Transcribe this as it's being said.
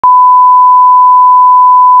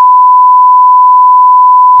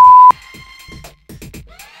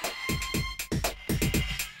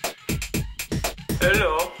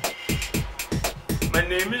Hello, my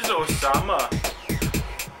name is Osama,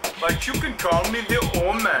 but you can call me the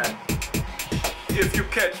old man, if you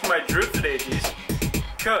catch my drift, ladies,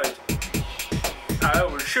 'cause I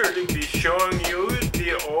will surely be showing you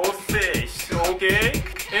the old face, okay?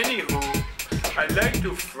 Anywho, I'd like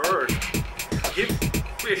to first give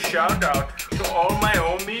a shout out to all my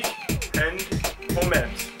homies and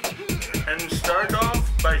homies, and start off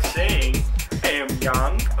by saying I am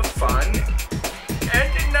young, fun,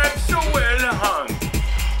 and not so well hung.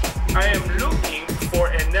 I am looking for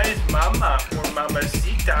a nice mama or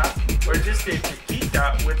mamacita, or just a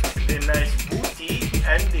chiquita with the nice booty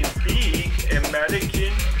and the big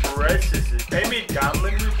American breasts. I'm a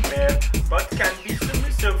dominant man, but can be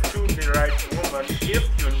submissive to the right woman, if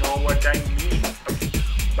you know what I mean.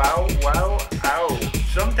 Bow wow ow.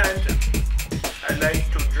 Sometimes I like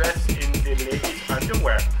to dress in the ladies'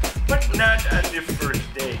 underwear, but not on the first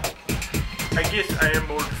date. I guess I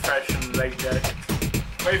am old-fashioned like that.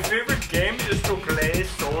 My favorite game is to play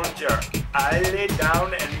soldier. I lay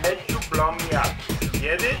down and let you blow me up.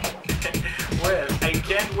 Get it? Well, I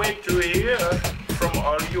can't wait to hear from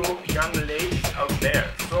all you young ladies out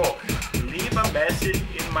there. So, leave a message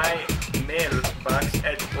in my mailbox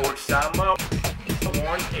at Osama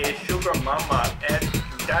want a sugar mama at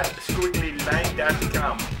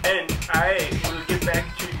 .squigglyline.com, and I will get back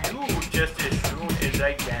to you just as soon as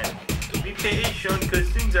I can. Be patient, cause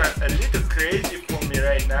things are a little crazy for me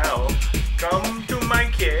right now. Come to my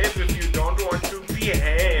cave if you